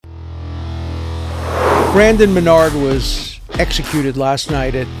Brandon Bernard was executed last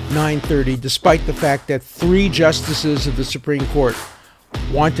night at 9:30, despite the fact that 3 justices of the Supreme Court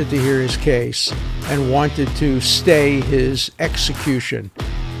wanted to hear his case and wanted to stay his execution.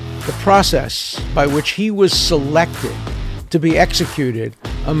 The process by which he was selected to be executed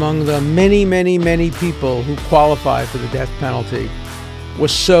among the many, many, many people who qualify for the death penalty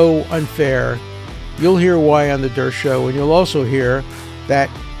was so unfair. You'll hear why on The Dershow Show, and you'll also hear that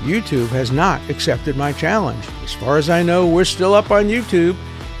YouTube has not accepted my challenge. As far as I know, we're still up on YouTube,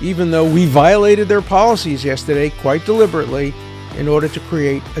 even though we violated their policies yesterday quite deliberately in order to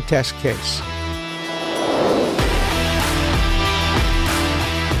create a test case.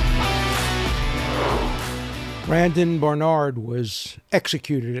 Brandon Bernard was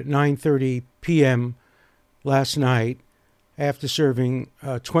executed at 9:30 p.m. last night after serving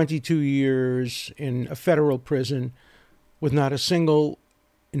 22 years in a federal prison with not a single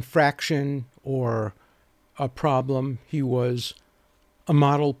infraction or a problem. He was a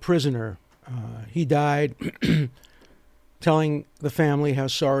model prisoner. He died telling the family how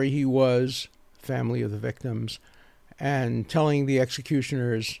sorry he was, family of the victims, and telling the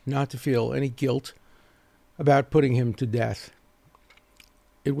executioners not to feel any guilt about putting him to death.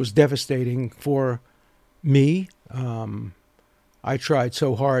 It was devastating for me. I tried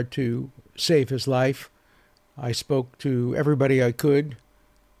so hard to save his life. I spoke to everybody I could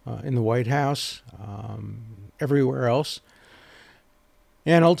in the White House, everywhere else.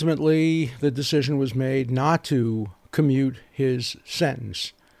 And ultimately, the decision was made not to commute his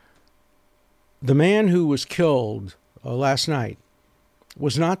sentence. The man who was killed last night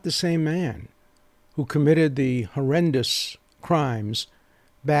was not the same man who committed the horrendous crimes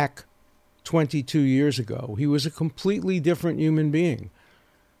back 22 years ago. He was a completely different human being.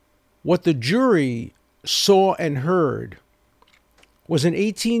 What the jury saw and heard was an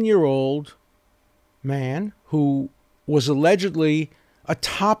 18-year-old man who was allegedly a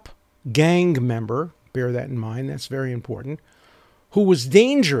top gang member, bear that in mind, that's very important, who was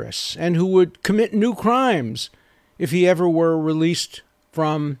dangerous and who would commit new crimes if he ever were released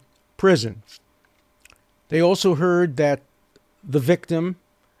from prison. They also heard that the victim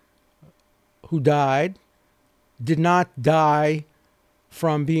who died did not die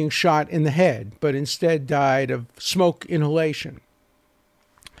from being shot in the head, but instead died of smoke inhalation.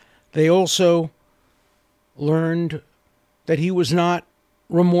 They also learned that he was not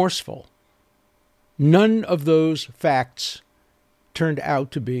remorseful. None of those facts turned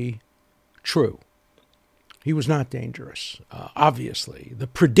out to be true. He was not dangerous, obviously. The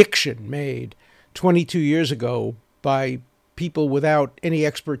prediction made 22 years ago by people without any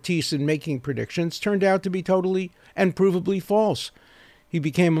expertise in making predictions turned out to be totally and provably false. He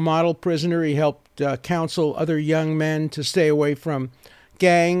became a model prisoner. He helped counsel other young men to stay away from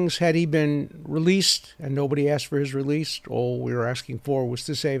gangs. Had he been released, and nobody asked for his release, all we were asking for was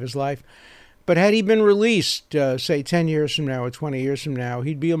to save his life. But had he been released, say 10 years from now or 20 years from now,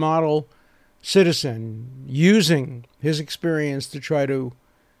 he'd be a model citizen using his experience to try to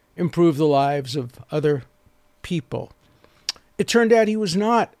improve the lives of other people. It turned out he was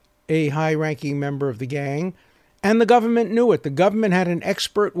not a high-ranking member of the gang, and the government knew it. The government had an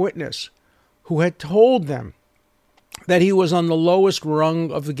expert witness who had told them that he was on the lowest rung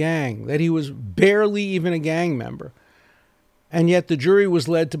of the gang, that he was barely even a gang member. And yet the jury was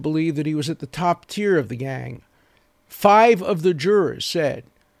led to believe that he was at the top tier of the gang. 5 of the jurors said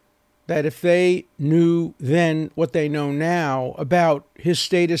that if they knew then what they know now about his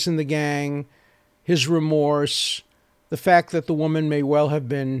status in the gang, his remorse, the fact that the woman may well have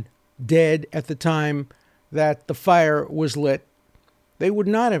been dead at the time that the fire was lit, they would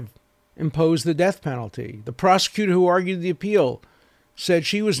not have imposed the death penalty. The prosecutor who argued the appeal said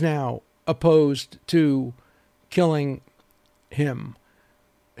she was now opposed to killing him.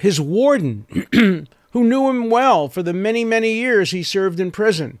 His warden, who knew him well for the many, many years he served in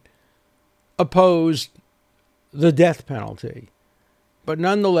prison, opposed the death penalty. But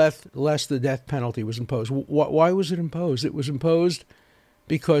nonetheless, the death penalty was imposed. Why was it imposed? It was imposed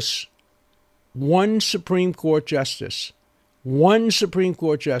because one Supreme Court justice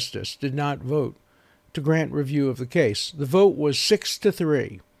did not vote to grant review of the case. The vote was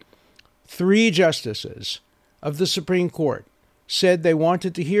 6-3. 3 justices of the Supreme Court said they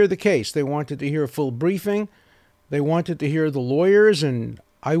wanted to hear the case. They wanted to hear a full briefing. They wanted to hear the lawyers, and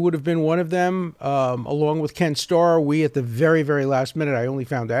I would have been one of them, along with Ken Starr. We, at the very, very last minute, I only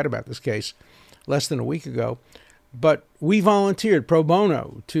found out about this case less than a week ago, but we volunteered pro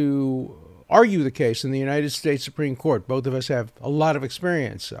bono to argue the case in the United States Supreme Court. Both of us have a lot of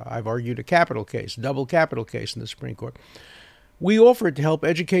experience. I've argued a capital case, double capital case in the Supreme Court. We offered to help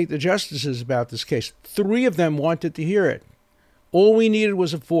educate the justices about this case. 3 of them wanted to hear it. All we needed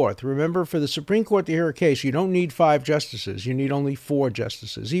was a 4th. Remember, for the Supreme Court to hear a case, you don't need 5 justices. You need only 4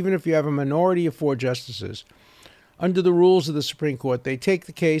 justices. Even if you have a minority of 4 justices, under the rules of the Supreme Court, they take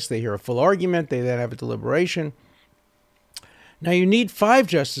the case, they hear a full argument, they then have a deliberation. Now, you need 5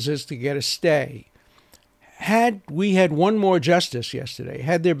 justices to get a stay. Had we had one more justice yesterday,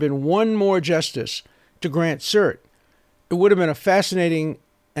 had there been one more justice to grant cert, it would have been a fascinating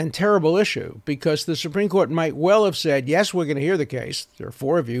and terrible issue, because the Supreme Court might well have said, yes, we're going to hear the case. There are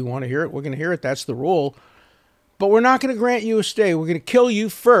 4 of you who want to hear it. We're going to hear it. That's the rule. But we're not going to grant you a stay. We're going to kill you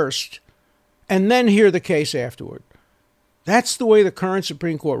first and then hear the case afterward. That's the way the current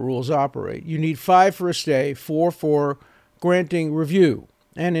Supreme Court rules operate. You need 5 for a stay, 4 for granting review.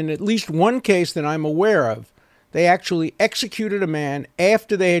 And in at least one case that I'm aware of, they actually executed a man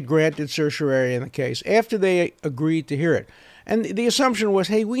after they had granted certiorari in the case, after they agreed to hear it. And the assumption was,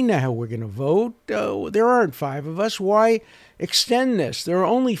 hey, we know how we're going to vote. There aren't 5 of us. Why extend this? There are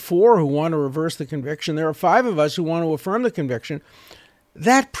only 4 who want to reverse the conviction. There are 5 of us who want to affirm the conviction.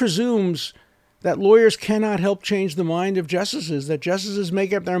 That presumes that lawyers cannot help change the mind of justices, that justices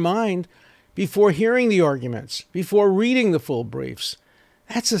make up their mind before hearing the arguments, before reading the full briefs.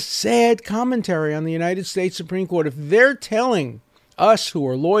 That's a sad commentary on the United States Supreme Court. If they're telling us, who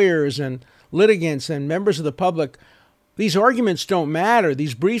are lawyers and litigants and members of the public, these arguments don't matter,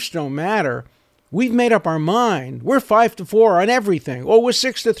 these briefs don't matter, we've made up our mind. We're 5-4 on everything, or we're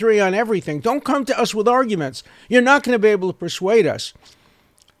 6-3 on everything. Don't come to us with arguments. You're not going to be able to persuade us.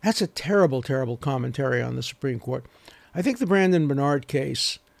 That's a terrible, terrible commentary on the Supreme Court. I think the Brandon Bernard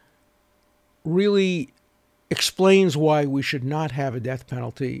case really explains why we should not have a death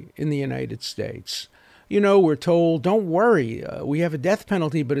penalty in the United States. You know, we're told, don't worry, we have a death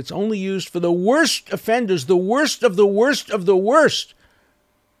penalty, but it's only used for the worst offenders, the worst of the worst of the worst.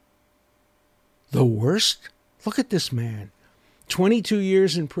 The worst? Look at this man. 22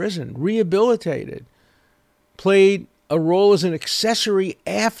 years in prison, rehabilitated, played a role as an accessory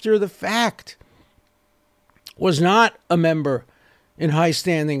after the fact, was not a member in high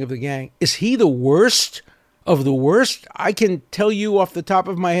standing of the gang. Is he the worst of the worst? I can tell you off the top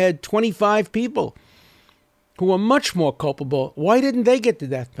of my head 25 people who are much more culpable. Why didn't they get the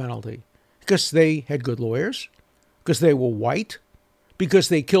death penalty? Because they had good lawyers? Because they were white? Because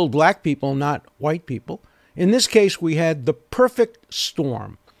they killed black people, not white people? In this case, we had the perfect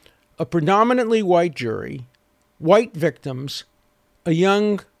storm. A predominantly white jury, white victims, a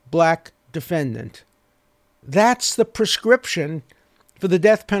young black defendant. That's the prescription for the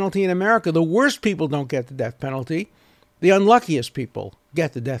death penalty in America. The worst people don't get the death penalty. The unluckiest people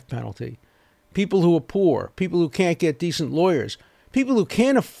get the death penalty. People who are poor, people who can't get decent lawyers, people who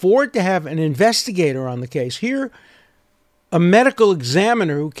can't afford to have an investigator on the case. Here, a medical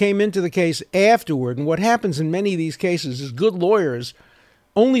examiner who came into the case afterward. And what happens in many of these cases is good lawyers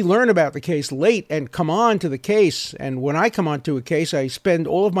only learn about the case late and come on to the case. And when I come on to a case, I spend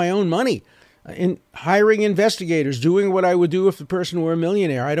all of my own money in hiring investigators, doing what I would do if the person were a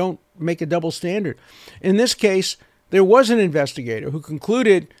millionaire. I don't make a double standard. In this case, there was an investigator who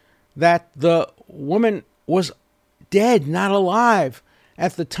concluded that the woman was dead, not alive,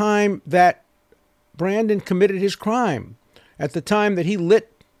 at the time that Brandon committed his crime, at the time that he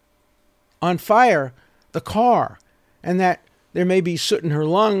lit on fire the car, and that there may be soot in her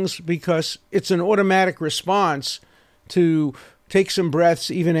lungs because it's an automatic response to take some breaths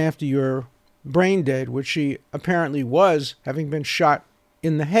even after you're brain dead, which she apparently was, having been shot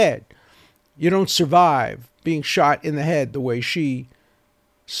in the head. You don't survive being shot in the head the way she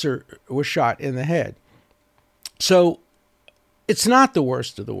was shot in the head. So it's not the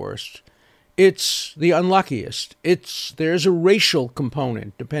worst of the worst. It's the unluckiest. There's a racial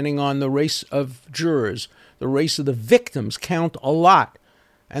component, depending on the race of jurors. The race of the victims count a lot,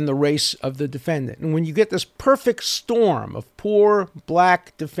 and the race of the defendant. And when you get this perfect storm of poor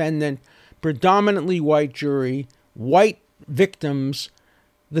black defendant, predominantly white jury, white victims,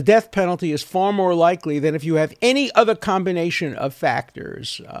 the death penalty is far more likely than if you have any other combination of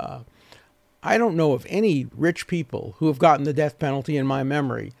factors. I don't know of any rich people who have gotten the death penalty in my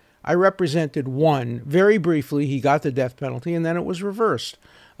memory. I represented one. Very briefly, he got the death penalty, and then it was reversed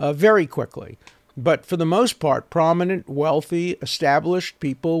very quickly. But for the most part, prominent, wealthy, established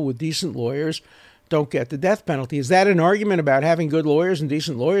people with decent lawyers don't get the death penalty. Is that an argument about having good lawyers and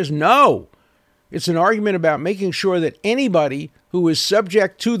decent lawyers? No. It's an argument about making sure that anybody who is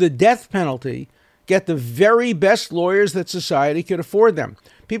subject to the death penalty get the very best lawyers that society could afford them.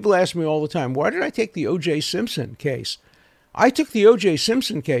 People ask me all the time, why did I take the O.J. Simpson case? I took the O.J.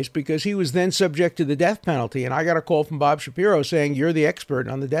 Simpson case because he was then subject to the death penalty, and I got a call from Bob Shapiro saying, you're the expert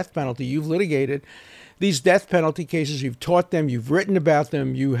on the death penalty. You've litigated these death penalty cases. You've taught them. You've written about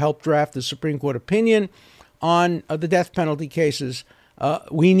them. You helped draft the Supreme Court opinion on the death penalty cases.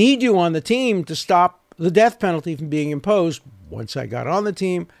 We need you on the team to stop the death penalty from being imposed. Once I got on the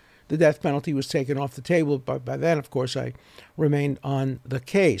team, the death penalty was taken off the table. But by then, of course, I remained on the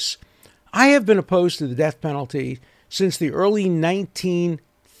case. I have been opposed to the death penalty since the early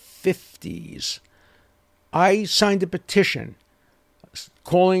 1950s. I signed a petition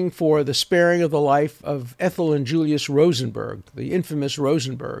calling for the sparing of the life of Ethel and Julius Rosenberg, the infamous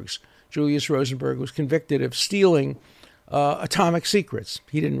Rosenbergs. Julius Rosenberg was convicted of stealing atomic secrets.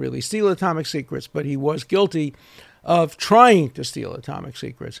 He didn't really steal atomic secrets, but he was guilty of trying to steal atomic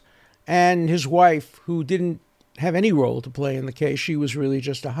secrets. And his wife, who didn't have any role to play in the case, she was really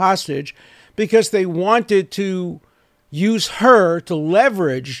just a hostage because they wanted to use her to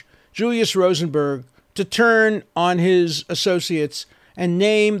leverage Julius Rosenberg to turn on his associates and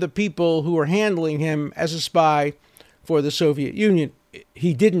name the people who were handling him as a spy for the Soviet Union.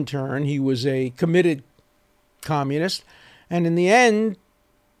 He didn't turn. He was a committed communist. And in the end,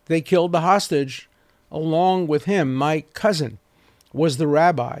 they killed the hostage along with him. My cousin was the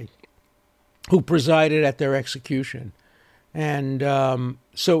rabbi who presided at their execution. And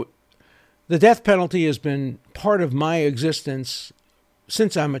so the death penalty has been part of my existence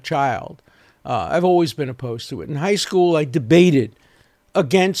since I'm a child. I've always been opposed to it. In high school, I debated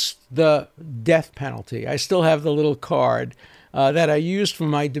against the death penalty. I still have the little card that I used for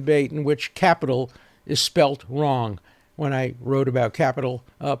my debate in which capital is spelt wrong when I wrote about capital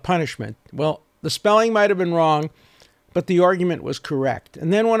punishment. Well, the spelling might have been wrong, but the argument was correct.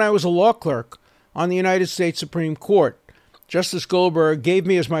 And then when I was a law clerk on the United States Supreme Court, Justice Goldberg gave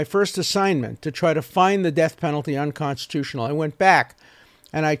me as my first assignment to try to find the death penalty unconstitutional. I went back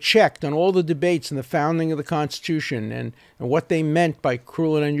and I checked on all the debates in the founding of the Constitution and what they meant by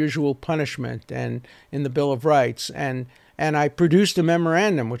cruel and unusual punishment and in the Bill of Rights. And I produced a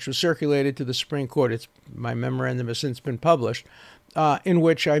memorandum which was circulated to the Supreme Court. My memorandum has since been published, in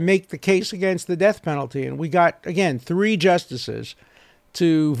which I make the case against the death penalty. And we got, again, 3 justices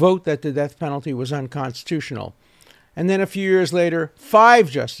to vote that the death penalty was unconstitutional. And then a few years later, 5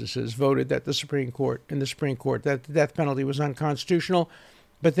 justices voted that the Supreme Court that the death penalty was unconstitutional.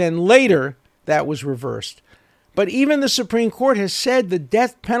 But then later, that was reversed. But even the Supreme Court has said the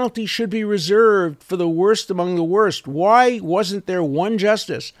death penalty should be reserved for the worst among the worst. Why wasn't there one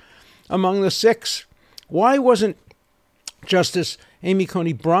justice among the 6? Why wasn't Justice Amy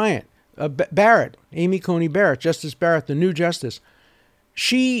Coney Barrett, Justice Barrett, the new justice?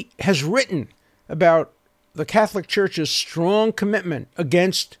 She has written about the Catholic Church's strong commitment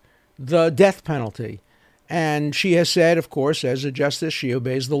against the death penalty. And she has said, of course, as a justice, she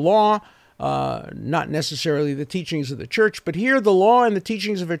obeys the law, not necessarily the teachings of the church. But here, the law and the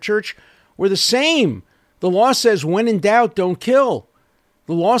teachings of a church were the same. The law says, when in doubt, don't kill.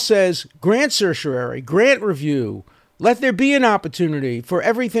 The law says, grant certiorari, grant review. Let there be an opportunity for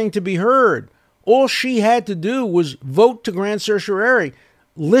everything to be heard. All she had to do was vote to grant certiorari,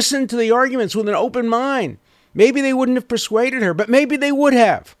 listen to the arguments with an open mind. Maybe they wouldn't have persuaded her, but maybe they would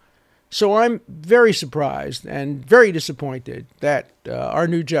have. So I'm very surprised and very disappointed that our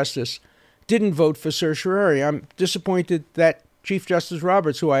new justice didn't vote for certiorari. I'm disappointed that Chief Justice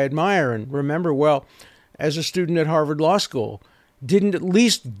Roberts, who I admire and remember well as a student at Harvard Law School, didn't at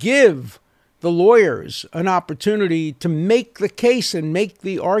least give the lawyers an opportunity to make the case and make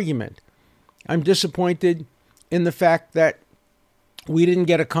the argument. I'm disappointed in the fact that we didn't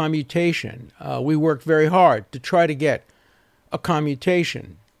get a commutation. We worked very hard to try to get a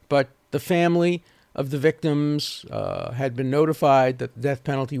commutation, but the family of the victims had been notified that the death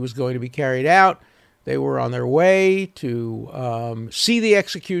penalty was going to be carried out. They were on their way to see the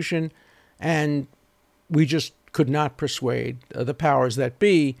execution, and we just could not persuade the powers that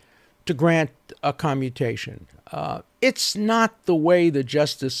be to grant a commutation. It's not the way the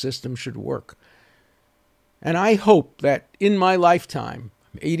justice system should work. And I hope that in my lifetime,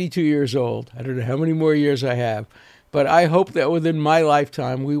 I'm 82 years old, I don't know how many more years I have, but I hope that within my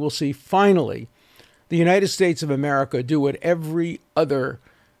lifetime we will see finally the United States of America do what every other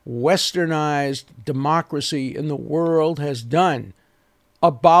westernized democracy in the world has done: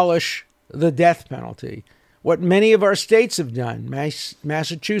 abolish the death penalty. What many of our states have done,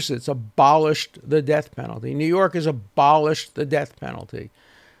 Massachusetts abolished the death penalty. New York has abolished the death penalty.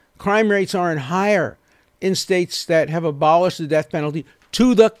 Crime rates aren't higher in states that have abolished the death penalty.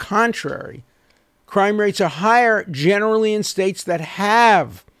 To the contrary, crime rates are higher generally in states that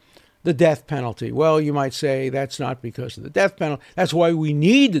have the death penalty. Well, you might say that's not because of the death penalty. That's why we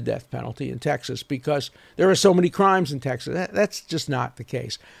need the death penalty in Texas, because there are so many crimes in Texas. That's just not the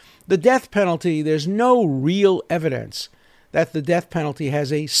case. The death penalty, there's no real evidence that the death penalty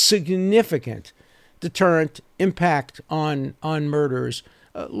has a significant deterrent impact on murders.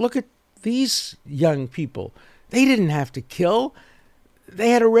 Look at these young people. They didn't have to kill.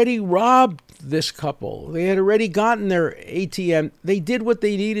 They had already robbed this couple. They had already gotten their ATM. They did what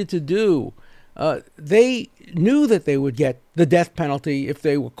they needed to do. They knew that they would get the death penalty if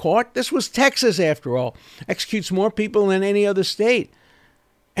they were caught. This was Texas, after all. Executes more people than any other state.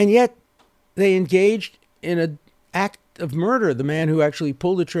 And yet they engaged in an act of murder. The man who actually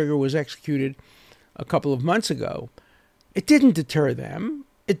pulled the trigger was executed a couple of months ago. It didn't deter them.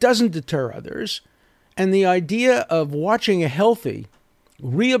 It doesn't deter others. And the idea of watching a healthy,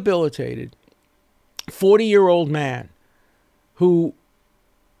 rehabilitated 40-year-old man who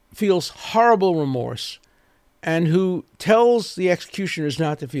feels horrible remorse and who tells the executioners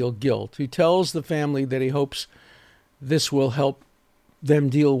not to feel guilt, who tells the family that he hopes this will help them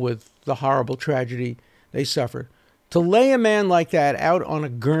deal with the horrible tragedy they suffered, to lay a man like that out on a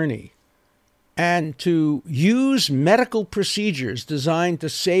gurney and to use medical procedures designed to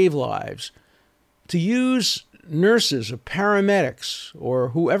save lives, to use nurses or paramedics or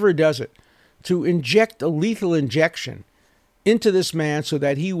whoever does it to inject a lethal injection into this man so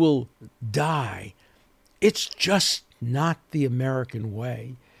that he will die. It's just not the American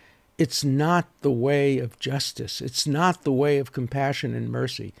way. It's not the way of justice. It's not the way of compassion and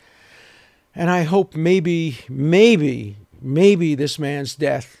mercy. And I hope maybe this man's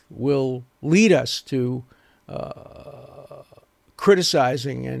death will lead us to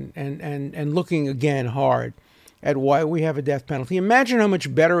criticizing and looking again hard at why we have a death penalty. Imagine how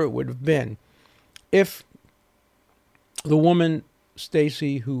much better it would have been if the woman,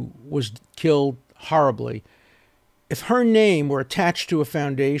 Stacy, who was killed horribly, if her name were attached to a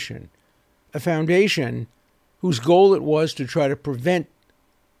foundation whose goal it was to try to prevent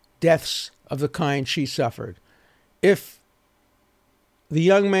deaths of the kind she suffered. If the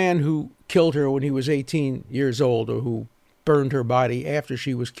young man who killed her when he was 18 years old, or who burned her body after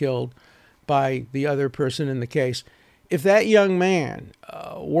she was killed by the other person in the case, if that young man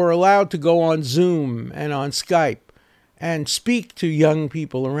were allowed to go on Zoom and on Skype and speak to young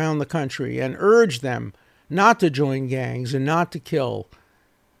people around the country and urge them not to join gangs and not to kill,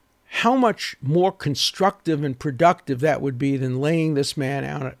 how much more constructive and productive that would be than laying this man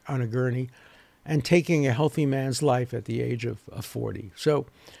out on a gurney and taking a healthy man's life at the age of 40. So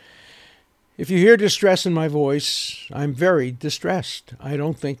if you hear distress in my voice, I'm very distressed. I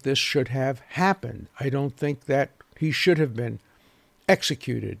don't think this should have happened. I don't think that he should have been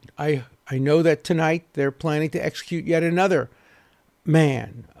executed. I know that tonight they're planning to execute yet another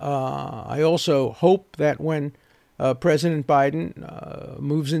man. I also hope that when President Biden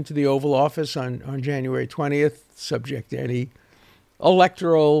moves into the Oval Office on January 20th, subject to any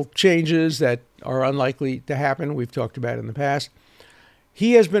electoral changes that are unlikely to happen, we've talked about in the past,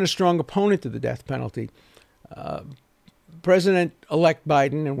 he has been a strong opponent to the death penalty. President-elect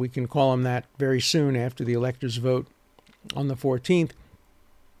Biden, and we can call him that very soon after the electors vote on the 14th,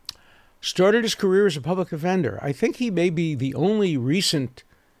 started his career as a public defender. I think he may be the only recent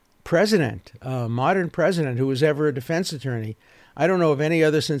president, modern president, who was ever a defense attorney. I don't know of any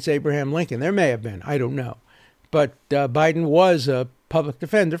other since Abraham Lincoln. There may have been. I don't know. But Biden was a public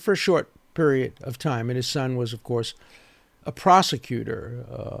defender for a short period of time, and his son was, of course, a prosecutor.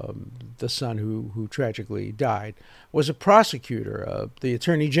 The son who tragically died was a prosecutor, the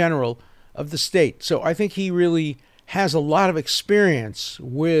attorney general of the state. So I think he really has a lot of experience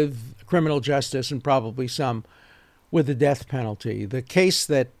with criminal justice and probably some with the death penalty. The case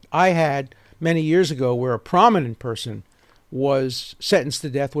that I had many years ago where a prominent person was sentenced to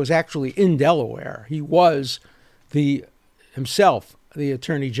death was actually in Delaware. He was himself the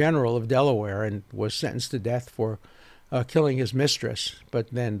attorney general of Delaware and was sentenced to death for killing his mistress. But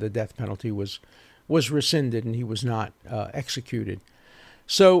then the death penalty was rescinded and he was not executed.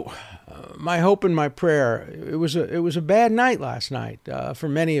 So my hope and my prayer, it was a bad night last night for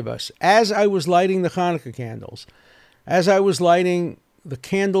many of us. As I was lighting the Hanukkah candles, as I was lighting the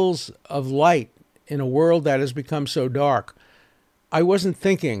candles of light in a world that has become so dark, I wasn't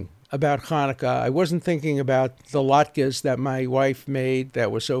thinking about Hanukkah. I wasn't thinking about the latkes that my wife made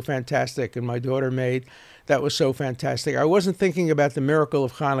that was so fantastic and my daughter made that was so fantastic. I wasn't thinking about the miracle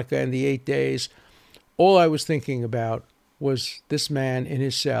of Hanukkah and the 8 days. All I was thinking about was this man in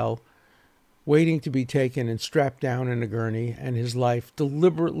his cell waiting to be taken and strapped down in a gurney, and his life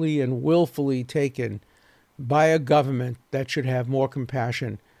deliberately and willfully taken by a government that should have more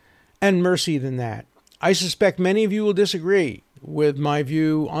compassion and mercy than that. I suspect many of you will disagree with my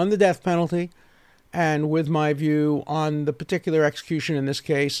view on the death penalty and with my view on the particular execution in this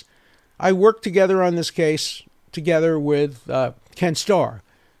case. I worked together on this case together with Ken Starr,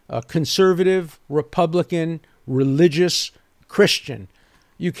 a conservative, Republican, religious Christian.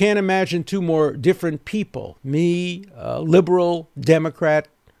 You can't imagine two more different people, me, liberal, Democrat,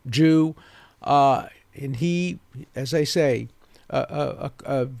 Jew, and he, as I say,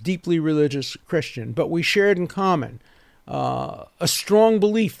 a deeply religious Christian. But we shared in common a strong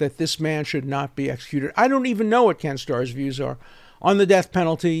belief that this man should not be executed. I don't even know what Ken Starr's views are on the death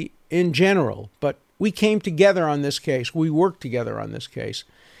penalty in general, but we came together on this case. We worked together on this case.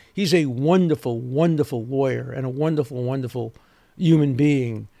 He's a wonderful, wonderful lawyer and a wonderful, wonderful human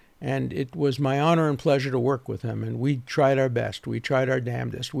being. And it was my honor and pleasure to work with him. And we tried our best. We tried our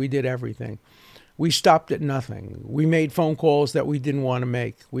damnedest. We did everything. We stopped at nothing. We made phone calls that we didn't want to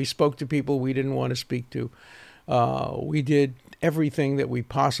make. We spoke to people we didn't want to speak to. We did everything that we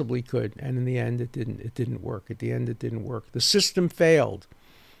possibly could. And in the end, it didn't work. At the end, it didn't work. The system failed.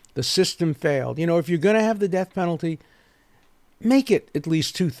 The system failed. You know, if you're going to have the death penalty, make it at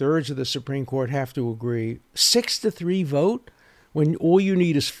least 2/3 of the Supreme Court have to agree. 6-3 vote when all you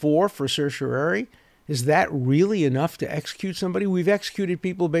need is 4 for certiorari. Is that really enough to execute somebody? We've executed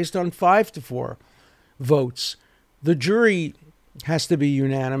people based on 5-4 votes. The jury has to be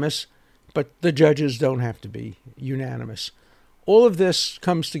unanimous, but the judges don't have to be unanimous. All of this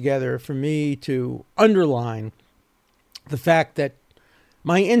comes together for me to underline the fact that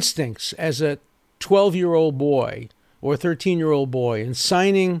my instincts as a 12-year-old boy or 13-year-old boy in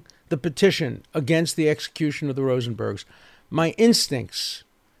signing the petition against the execution of the Rosenbergs, my instincts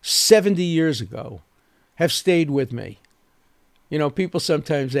 70 years ago have stayed with me. You know, people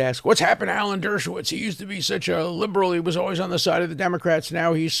sometimes ask, what's happened to Alan Dershowitz? He used to be such a liberal. He was always on the side of the Democrats.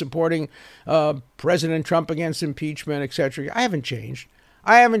 Now he's supporting President Trump against impeachment, etc. I haven't changed.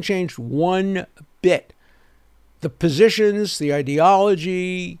 I haven't changed one bit. The positions, the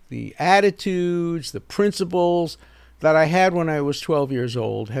ideology, the attitudes, the principles that I had when I was 12 years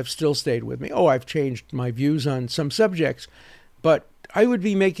old have still stayed with me. Oh, I've changed my views on some subjects, but I would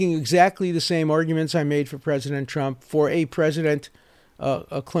be making exactly the same arguments I made for President Trump for a President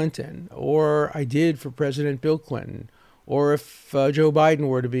Clinton, or I did for President Bill Clinton, or if Joe Biden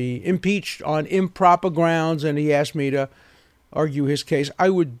were to be impeached on improper grounds and he asked me to argue his case, I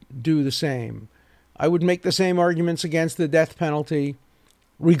would do the same. I would make the same arguments against the death penalty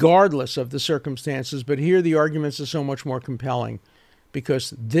regardless of the circumstances, but here the arguments are so much more compelling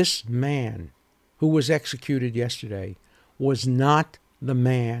because this man who was executed yesterday was not the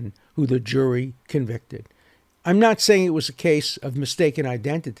man who the jury convicted. I'm not saying it was a case of mistaken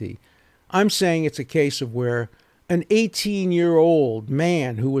identity. I'm saying it's a case of where an 18-year-old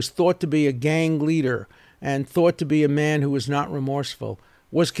man who was thought to be a gang leader and thought to be a man who was not remorseful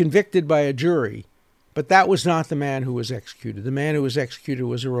was convicted by a jury, but that was not the man who was executed. The man who was executed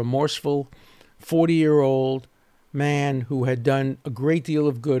was a remorseful 40-year-old man who had done a great deal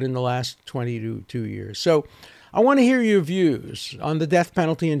of good in the last 22 years. So I want to hear your views on the death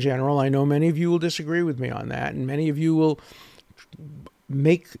penalty in general. I know many of you will disagree with me on that, and many of you will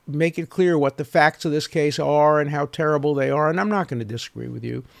make it clear what the facts of this case are and how terrible they are, and I'm not going to disagree with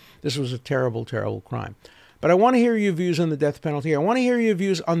you. This was a terrible, terrible crime. But I want to hear your views on the death penalty. I want to hear your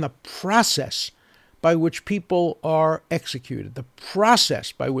views on the process by which people are executed, the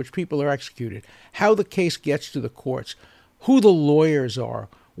process by which people are executed, how the case gets to the courts, who the lawyers are,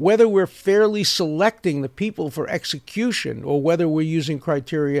 whether we're fairly selecting the people for execution or whether we're using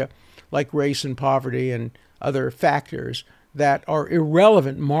criteria like race and poverty and other factors that are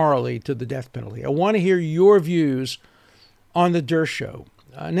irrelevant morally to the death penalty. I want to hear your views on the Dersh Show.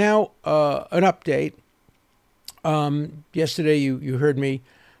 Now, an update. Yesterday, you heard me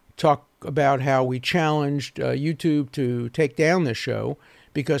talk about how we challenged YouTube to take down this show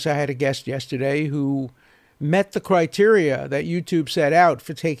because I had a guest yesterday who met the criteria that YouTube set out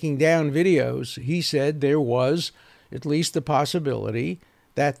for taking down videos. He said there was at least the possibility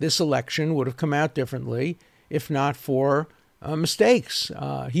that this election would have come out differently if not for mistakes.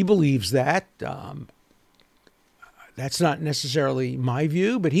 He believes that. That's not necessarily my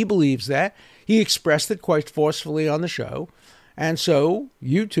view, but he believes that. He expressed it quite forcefully on the show. And so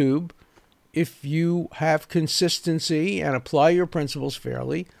YouTube, if you have consistency and apply your principles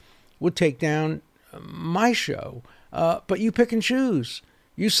fairly, would take down my show. But you pick and choose.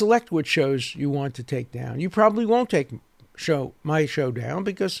 You select which shows you want to take down. You probably won't take my show down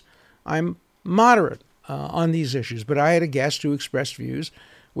because I'm moderate on these issues. But I had a guest who expressed views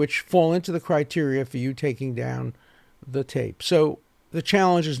which fall into the criteria for you taking down the tape. So the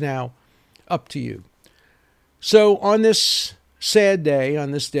challenge is now up to you. So on this sad day,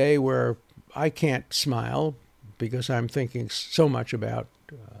 on this day where I can't smile because I'm thinking so much about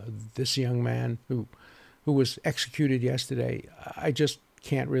this young man who was executed yesterday, I just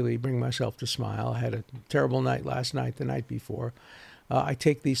can't really bring myself to smile. I had a terrible night last night, the night before. I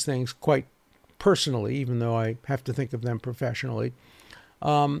take these things quite personally, even though I have to think of them professionally.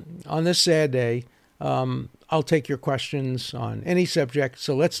 On this sad day, I'll take your questions on any subject.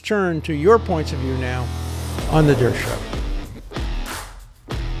 So let's turn to your points of view now on The Dershow Show.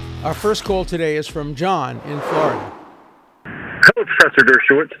 Our first call today is from John in Florida. Hello, Professor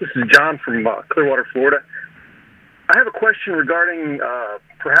Dershowitz. This is John from Clearwater, Florida. I have a question regarding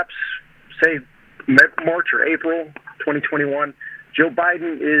perhaps, say, March or April 2021. Joe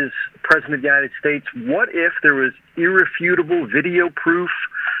Biden is President of the United States. What if there was irrefutable video proof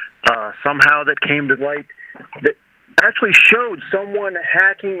somehow that came to light that actually showed someone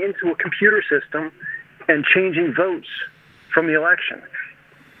hacking into a computer system and changing votes from the election?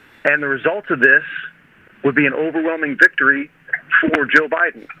 And the result of this would be an overwhelming victory for Joe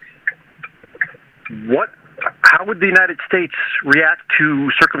Biden. How would the United States react to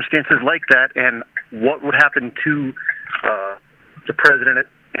circumstances like that, and what would happen to the president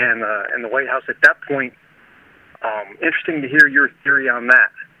and the White House at that point? Interesting to hear your theory on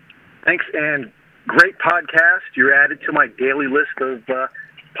that. Thanks, and great podcast. You're added to my daily list of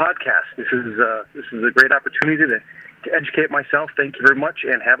podcasts. This is a great opportunity to educate myself. Thank you very much,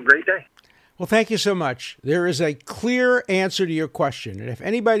 and have a great day. Well, thank you so much. There is a clear answer to your question, and if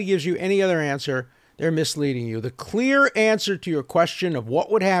anybody gives you any other answer, they're misleading you. The clear answer to your question of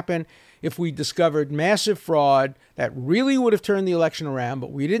what would happen if we discovered massive fraud that really would have turned the election around,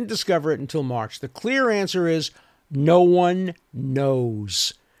 but we didn't discover it until March. The clear answer is no one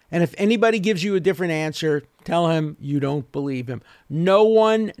knows. And if anybody gives you a different answer, tell him you don't believe him. No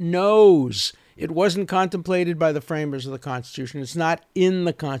one knows. It wasn't contemplated by the framers of the Constitution. It's not in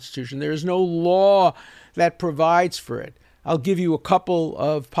the Constitution. There is no law that provides for it. I'll give you a couple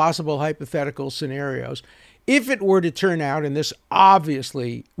of possible hypothetical scenarios. If it were to turn out, and this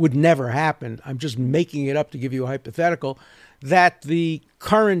obviously would never happen, I'm just making it up to give you a hypothetical, that the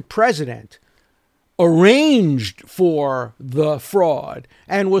current president arranged for the fraud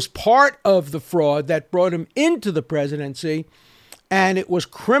and was part of the fraud that brought him into the presidency, and it was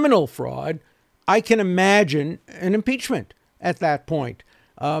criminal fraud, I can imagine an impeachment at that point.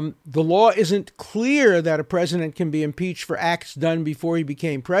 The law isn't clear that a president can be impeached for acts done before he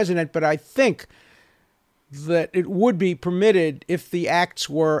became president, but I think that it would be permitted if the acts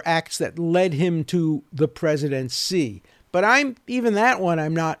were acts that led him to the presidency. But I'm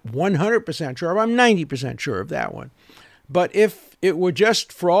not 100% sure of. I'm 90% sure of that one. But if it were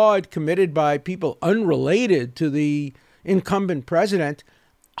just fraud committed by people unrelated to the incumbent president,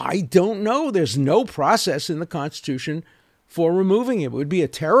 I don't know. There's no process in the Constitution for removing it. It would be a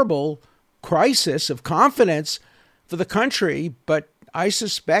terrible crisis of confidence for the country, but I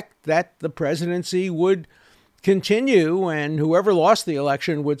suspect that the presidency would continue and whoever lost the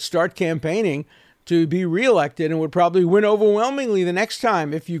election would start campaigning to be reelected and would probably win overwhelmingly the next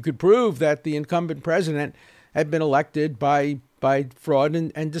time if you could prove that the incumbent president had been elected by fraud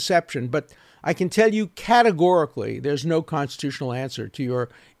and deception. But I can tell you categorically there's no constitutional answer to your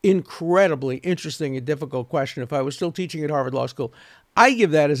incredibly interesting and difficult question. If I was still teaching at Harvard Law School, I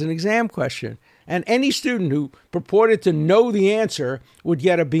give that as an exam question. And any student who purported to know the answer would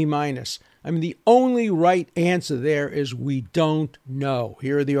get a B-. I mean, the only right answer there is we don't know.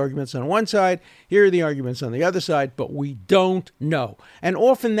 Here are the arguments on one side, here are the arguments on the other side, but we don't know. And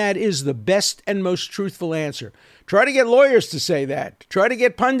often that is the best and most truthful answer. Try to get lawyers to say that. Try to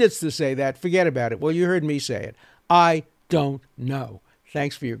get pundits to say that. Forget about it. Well, you heard me say it. I don't know.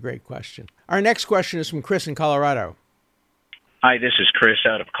 Thanks for your great question. Our next question is from Chris in Colorado. Hi, this is Chris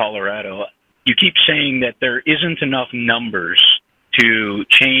out of Colorado. You keep saying that there isn't enough numbers to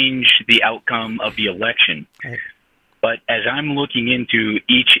change the outcome of the election. Right. But as I'm looking into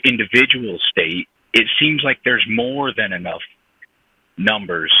each individual state, it seems like there's more than enough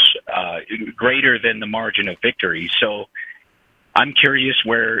numbers, greater than the margin of victory. So I'm curious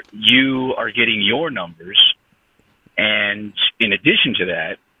where you are getting your numbers. And in addition to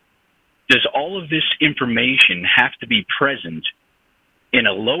that, does all of this information have to be present in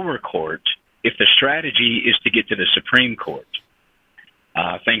a lower court if the strategy is to get to the Supreme Court?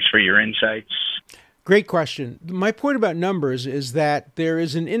 Thanks for your insights. Great question. My point about numbers is that there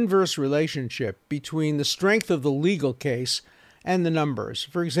is an inverse relationship between the strength of the legal case and the numbers.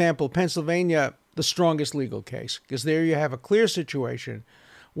 For example, Pennsylvania, the strongest legal case, because there you have a clear situation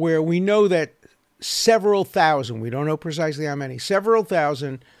where we know that several thousand, we don't know precisely how many, several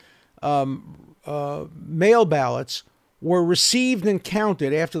thousand mail ballots were received and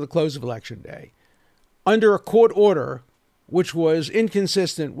counted after the close of Election Day under a court order which was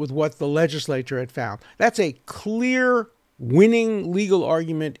inconsistent with what the legislature had found. That's a clear winning legal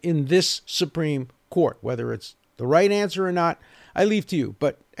argument in this Supreme Court. Whether it's the right answer or not, I leave to you.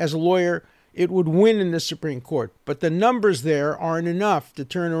 But as a lawyer, it would win in the Supreme Court. But the numbers there aren't enough to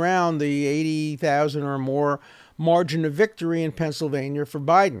turn around the 80,000 or more margin of victory in Pennsylvania for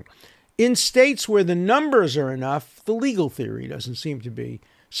Biden. In states where the numbers are enough, the legal theory doesn't seem to be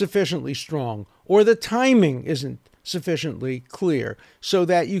sufficiently strong, or the timing isn't sufficiently clear so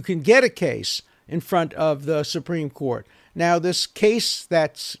that you can get a case in front of the Supreme Court. Now, this case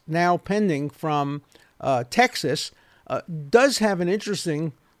that's now pending from Texas does have an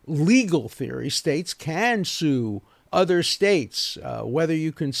interesting legal theory. States can sue other states, whether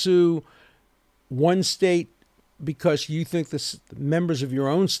you can sue one state because you think the members of your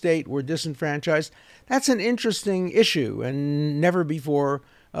own state were disenfranchised. That's an interesting issue and never before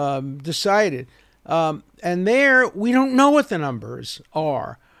decided. And there, we don't know what the numbers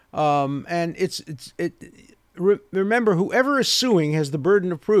are. And remember, whoever is suing has the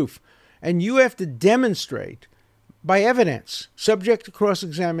burden of proof. And you have to demonstrate by evidence, subject to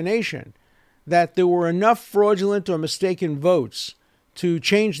cross-examination, that there were enough fraudulent or mistaken votes to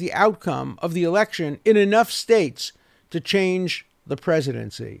change the outcome of the election in enough states to change the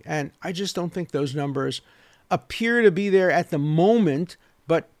presidency. And I just don't think those numbers appear to be there at the moment,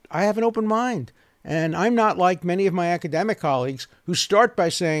 but I have an open mind. And I'm not like many of my academic colleagues who start by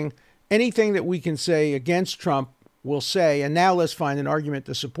saying anything that we can say against Trump, we'll say, and now let's find an argument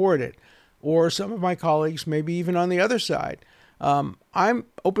to support it. Or some of my colleagues, maybe even on the other side. I'm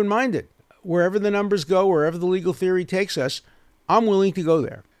open-minded. Wherever the numbers go, wherever the legal theory takes us, I'm willing to go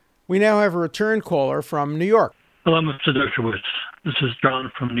there. We now have a return caller from New York. Hello, Mr. Dershowitz. This is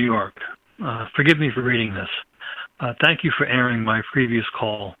John from New York. Forgive me for reading this. Thank you for airing my previous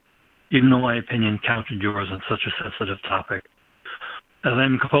call, even though my opinion countered yours on such a sensitive topic. As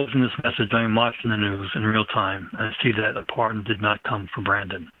I'm composing this message, I am watching the news in real time, and I see that a pardon did not come for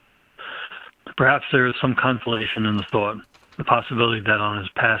Brandon. Perhaps there is some consolation in the thought, the possibility that on his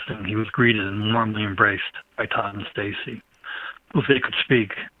passing he was greeted and warmly embraced by Todd and Stacy, who, if they could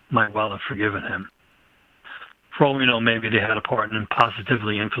speak, might well have forgiven him. For all we know, maybe they had a part in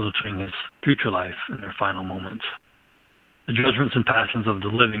positively influencing his future life in their final moments. The judgments and passions of the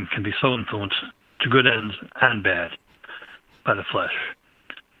living can be so influenced to good ends and bad by the flesh.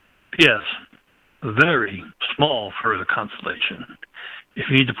 P.S. A very small further consolation. If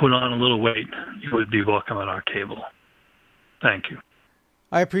you need to put on a little weight, you would be welcome at our table. Thank you.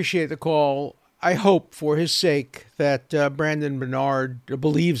 I appreciate the call. I hope for his sake that Brandon Bernard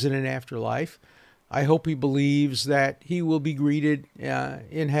believes in an afterlife. I hope he believes that he will be greeted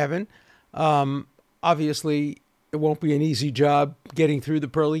in heaven. Obviously, it won't be an easy job getting through the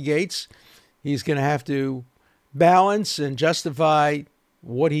pearly gates. He's going to have to balance and justify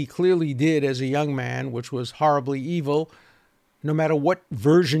what he clearly did as a young man, which was horribly evil. No matter what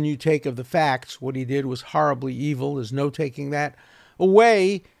version you take of the facts, what he did was horribly evil. There's no taking that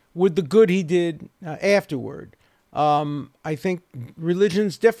away with the good he did afterward. I think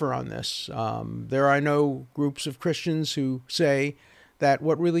religions differ on this. There are no groups of Christians who say that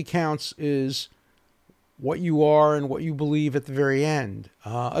what really counts is what you are and what you believe at the very end.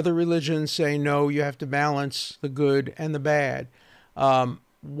 Other religions say, no, you have to balance the good and the bad.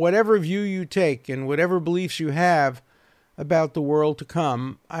 Whatever view you take and whatever beliefs you have about the world to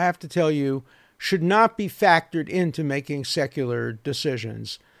come, I have to tell you, should not be factored into making secular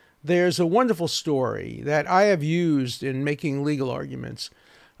decisions. There's a wonderful story that I have used in making legal arguments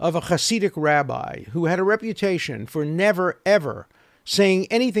of a Hasidic rabbi who had a reputation for never, ever saying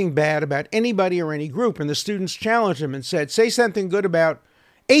anything bad about anybody or any group. And the students challenged him and said, say something good about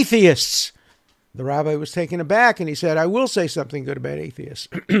atheists. The rabbi was taken aback and he said, I will say something good about atheists.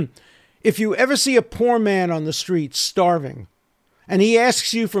 If you ever see a poor man on the street starving and he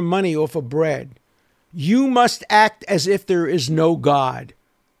asks you for money or for bread, you must act as if there is no God.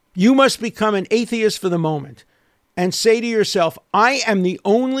 You must become an atheist for the moment and say to yourself, I am the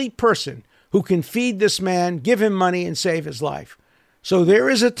only person who can feed this man, give him money, and save his life. So there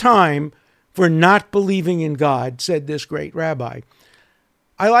is a time for not believing in God, said this great rabbi.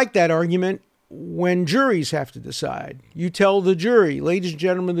 I like that argument when juries have to decide. You tell the jury, ladies and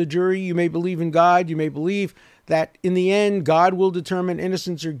gentlemen of the jury, you may believe in God, you may believe that in the end, God will determine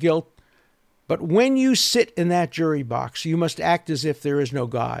innocence or guilt. But when you sit in that jury box, you must act as if there is no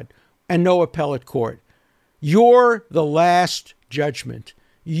God and no appellate court. You're the last judgment.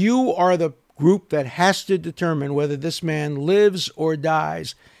 You are the group that has to determine whether this man lives or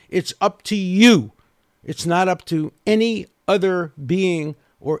dies. It's up to you. It's not up to any other being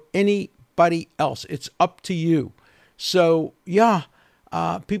or anybody else. It's up to you. So, yeah,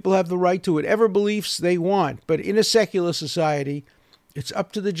 people have the right to whatever beliefs they want. But in a secular society, it's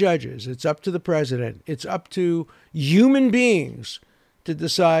up to the judges. It's up to the president. It's up to human beings to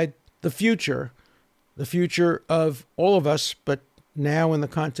decide the future of all of us, but now in the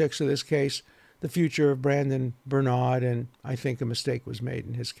context of this case, the future of Brandon Bernard, and I think a mistake was made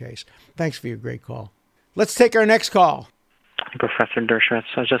in his case. Thanks for your great call. Let's take our next call. Professor Dershowitz,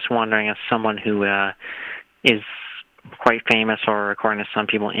 I was just wondering, as someone who is quite famous, or according to some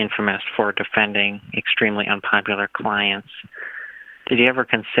people, infamous for defending extremely unpopular clients, did you ever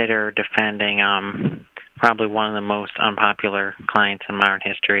consider defending probably one of the most unpopular clients in modern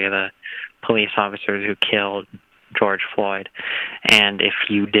history, of the police officers who killed George Floyd? And if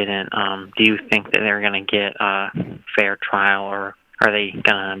you didn't, do you think that they're going to get a fair trial, or are they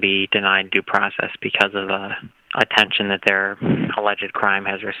going to be denied due process because of the attention that their alleged crime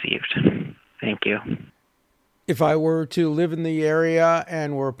has received? Thank you. If I were to live in the area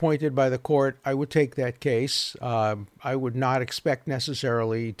and were appointed by the court, I would take that case. I would not expect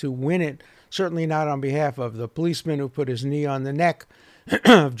necessarily to win it, certainly not on behalf of the policeman who put his knee on the neck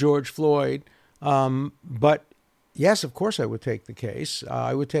of George Floyd. But yes, of course I would take the case.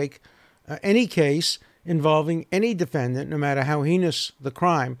 I would take any case involving any defendant, no matter how heinous the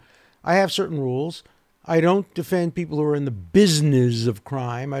crime. I have certain rules. I don't defend people who are in the business of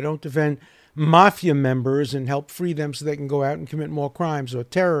crime. I don't defend mafia members and help free them so they can go out and commit more crimes, or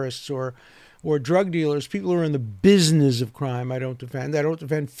terrorists or drug dealers, people who are in the business of crime. I don't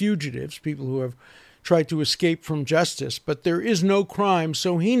defend fugitives, people who have tried to escape from justice. But there is no crime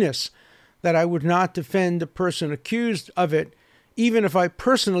so heinous that I would not defend a person accused of it, even if I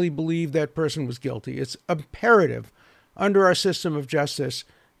personally believe that person was guilty. It's imperative under our system of justice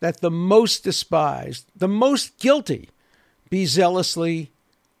that the most despised, the most guilty, be zealously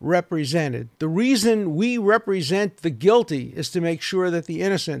represented. The reason we represent the guilty is to make sure that the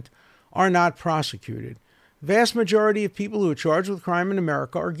innocent are not prosecuted. The vast majority of people who are charged with crime in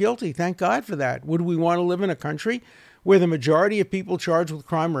America are guilty. Thank God for that. Would we want to live in a country where the majority of people charged with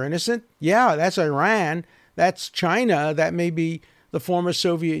crime are innocent? Yeah, that's Iran. That's China. That may be the former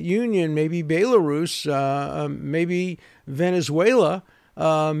Soviet Union, maybe Belarus, maybe Venezuela,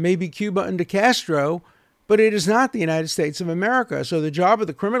 maybe Cuba under Castro. But it is not the United States of America. So the job of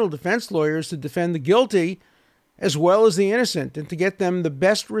the criminal defense lawyer is to defend the guilty as well as the innocent, and to get them the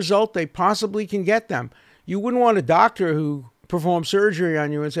best result they possibly can get them. You wouldn't want a doctor who performed surgery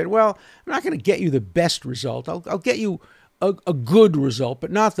on you and said, well, I'm not going to get you the best result. I'll get you a good result,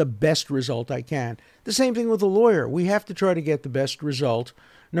 but not the best result I can. The same thing with a lawyer. We have to try to get the best result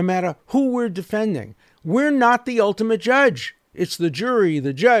no matter who we're defending. We're not the ultimate judge. It's the jury,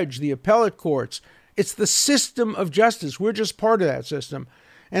 the judge, the appellate courts. It's the system of justice. We're just part of that system.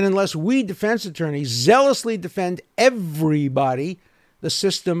 And unless we defense attorneys zealously defend everybody, the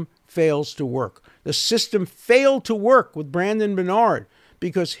system fails to work. The system failed to work with Brandon Bernard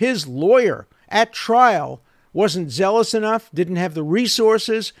because his lawyer at trial wasn't zealous enough, didn't have the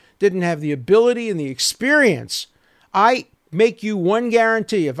resources, didn't have the ability and the experience. I make you one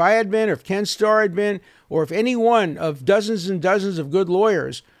guarantee. If I had been, or if Ken Starr had been, or if any one of dozens and dozens of good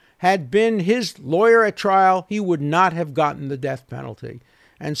lawyers had been his lawyer at trial, he would not have gotten the death penalty.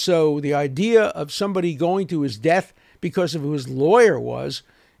 And so the idea of somebody going to his death because of who his lawyer was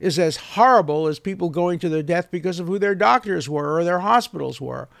is as horrible as people going to their death because of who their doctors were or their hospitals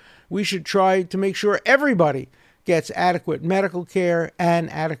were. We should try to make sure everybody gets adequate medical care and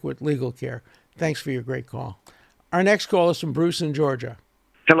adequate legal care. Thanks for your great call. Our next call is from Bruce in Georgia.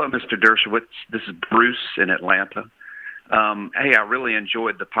 Hello, Mr. Dershowitz. This is Bruce in Atlanta. Hey, I really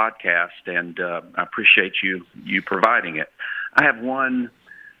enjoyed the podcast, and I appreciate you providing it. I have one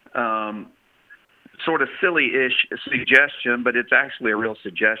sort of silly-ish suggestion, but it's actually a real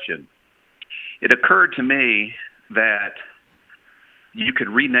suggestion. It occurred to me that you could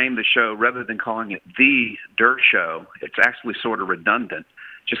rename the show, rather than calling it The Dirt Show. It's actually sort of redundant.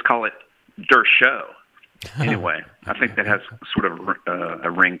 Just call it Dirt Show. Anyway, I think that has sort of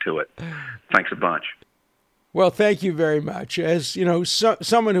a ring to it. Thanks a bunch. Well, thank you very much. As you know,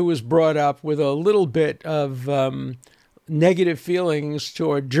 someone who was brought up with a little bit of negative feelings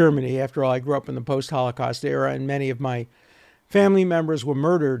toward Germany. After all, I grew up in the post-Holocaust era, and many of my family members were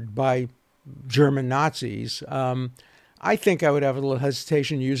murdered by German Nazis. I think I would have a little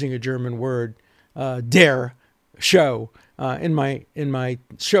hesitation using a German word, der show, in my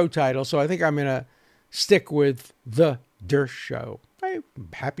show title. So I think I'm going to stick with The Der Show. I'm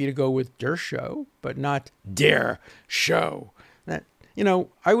happy to go with Der Show, but not Der Show.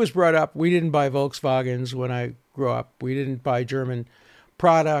 I was brought up, we didn't buy Volkswagens when I grew up. We didn't buy German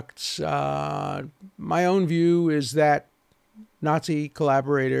products. My own view is that Nazi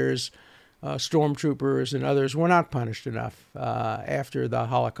collaborators, stormtroopers, and others were not punished enough after the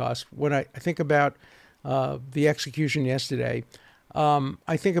Holocaust. When I think about the execution yesterday,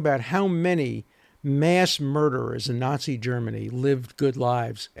 I think about how many mass murderers in Nazi Germany lived good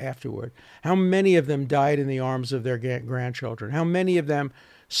lives afterward. How many of them died in the arms of their grandchildren. How many of them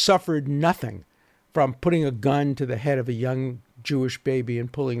suffered nothing from putting a gun to the head of a young Jewish baby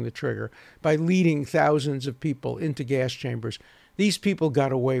and pulling the trigger, by leading thousands of people into gas chambers. These people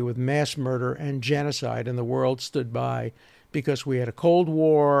got away with mass murder and genocide, and the world stood by because we had a Cold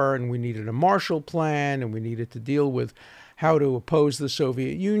War and we needed a Marshall Plan and we needed to deal with how to oppose the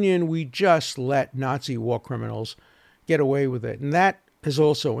Soviet Union. We just let Nazi war criminals get away with it. And that has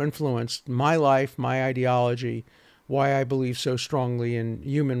also influenced my life, my ideology, why I believe so strongly in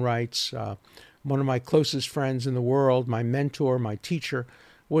human rights. One of my closest friends in the world, my mentor, my teacher,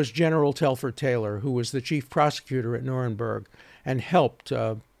 was General Telford Taylor, who was the chief prosecutor at Nuremberg and helped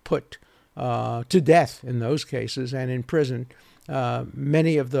put to death in those cases and in prison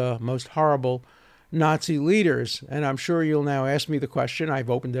many of the most horrible Nazi leaders. And I'm sure you'll now ask me the question. I've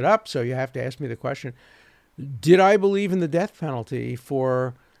opened it up, so you have to ask me the question. Did I believe in the death penalty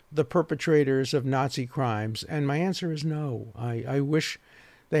for the perpetrators of Nazi crimes? And my answer is no. I wish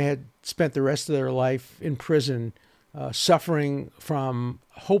they had spent the rest of their life in prison, suffering from,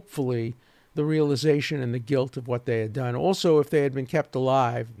 hopefully, the realization and the guilt of what they had done. Also, if they had been kept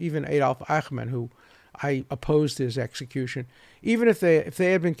alive, even Adolf Eichmann, who I opposed his execution, even if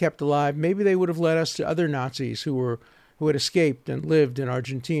they had been kept alive, maybe they would have led us to other Nazis who had escaped and lived in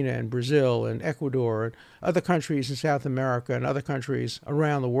Argentina and Brazil and Ecuador and other countries in South America and other countries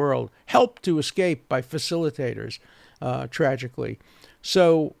around the world, helped to escape by facilitators, tragically.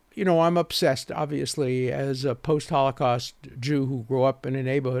 So, I'm obsessed, obviously, as a post-Holocaust Jew who grew up in a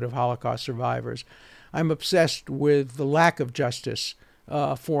neighborhood of Holocaust survivors. I'm obsessed with the lack of justice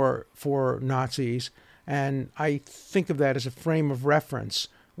for Nazis, and I think of that as a frame of reference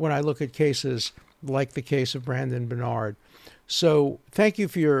when I look at cases like the case of Brandon Bernard. So thank you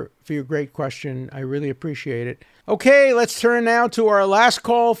for your great question. I really appreciate it. Okay, let's turn now to our last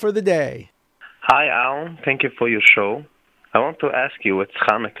call for the day. Hi, Al. Thank you for your show. I want to ask you, it's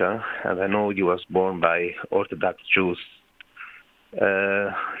Hanukkah, and I know you was born by Orthodox Jews.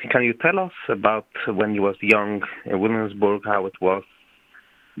 Can you tell us about when you was young in Williamsburg, how it was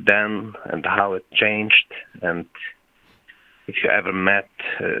then and how it changed, and if you ever met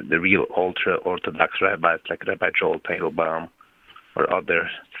the real ultra-Orthodox rabbis like Rabbi Joel Teitelbaum or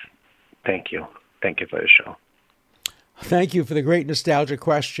others? Thank you. Thank you for the show. Thank you for the great nostalgia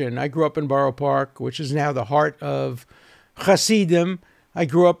question. I grew up in Borough Park, which is now the heart of Hasidim. I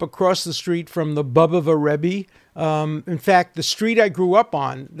grew up across the street from the Bubova Rebbe. In fact, the street I grew up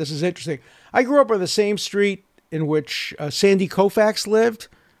on, this is interesting, I grew up on the same street in which Sandy Koufax lived,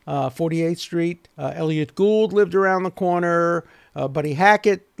 48th Street. Elliot Gould lived around the corner. Buddy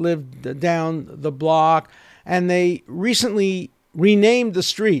Hackett lived down the block. And they recently renamed the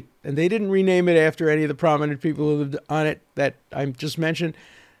street. And they didn't rename it after any of the prominent people who lived on it that I just mentioned.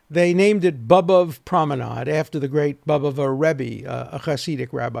 They named it Bubov Promenade after the great Bubova Rebbe, a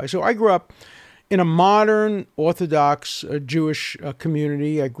Hasidic rabbi. So I grew up in a modern Orthodox Jewish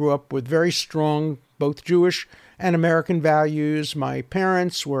community. I grew up with very strong both Jewish and American values. My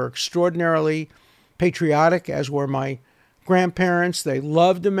parents were extraordinarily patriotic, as were my grandparents. They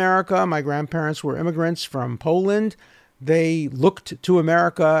loved America. My grandparents were immigrants from Poland. They looked to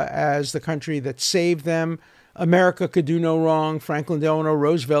America as the country that saved them. America could do no wrong. Franklin Delano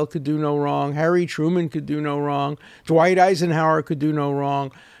Roosevelt could do no wrong. Harry Truman could do no wrong. Dwight Eisenhower could do no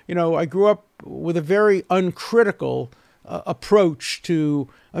wrong. I grew up with a very uncritical approach to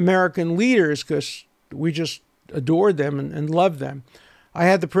American leaders because we just adored them and loved them. I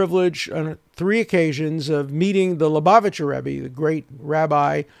had the privilege on 3 occasions of meeting the Lubavitcher Rebbe, the great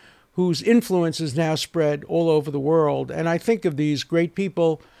rabbi whose influence is now spread all over the world. And I think of these great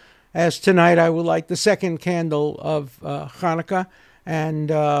people as tonight I will light the second candle of Hanukkah, and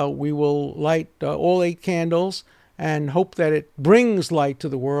we will light all 8 candles and hope that it brings light to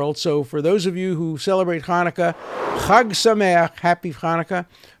the world. So for those of you who celebrate Hanukkah, Chag Sameach, Happy Hanukkah.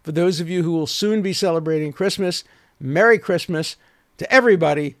 For those of you who will soon be celebrating Christmas, Merry Christmas. To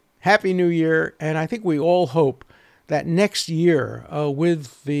everybody, Happy New Year. And I think we all hope that next year,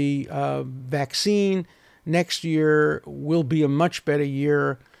 with the vaccine, next year will be a much better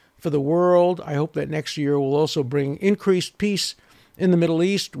year for the world. I hope that next year will also bring increased peace in the Middle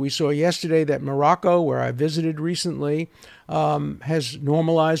East. We saw yesterday that Morocco, where I visited recently, has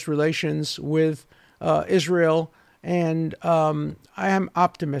normalized relations with Israel. And I am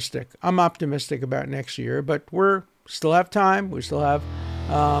optimistic. I'm optimistic about next year, but we still have time. We still have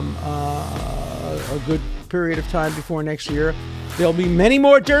a good period of time before next year. There'll be many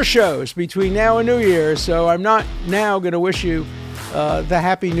more Der shows between now and New Year, so I'm not now going to wish you the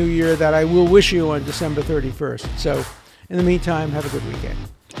Happy New Year that I will wish you on December 31st. So in the meantime, have a good weekend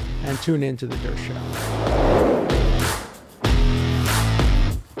and tune in to the Der Show.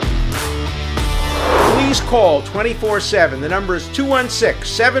 Please call 24/7. The number is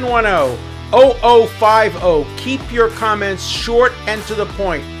 216-710-0050. Keep your comments short and to the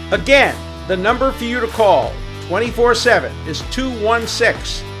point. Again, the number for you to call 24/7 is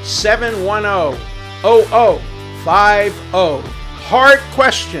 216-710-0050. Hard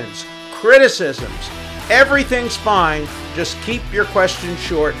questions, criticisms, everything's fine. Just keep your questions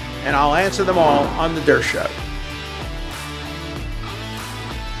short, and I'll answer them all on The Der Show.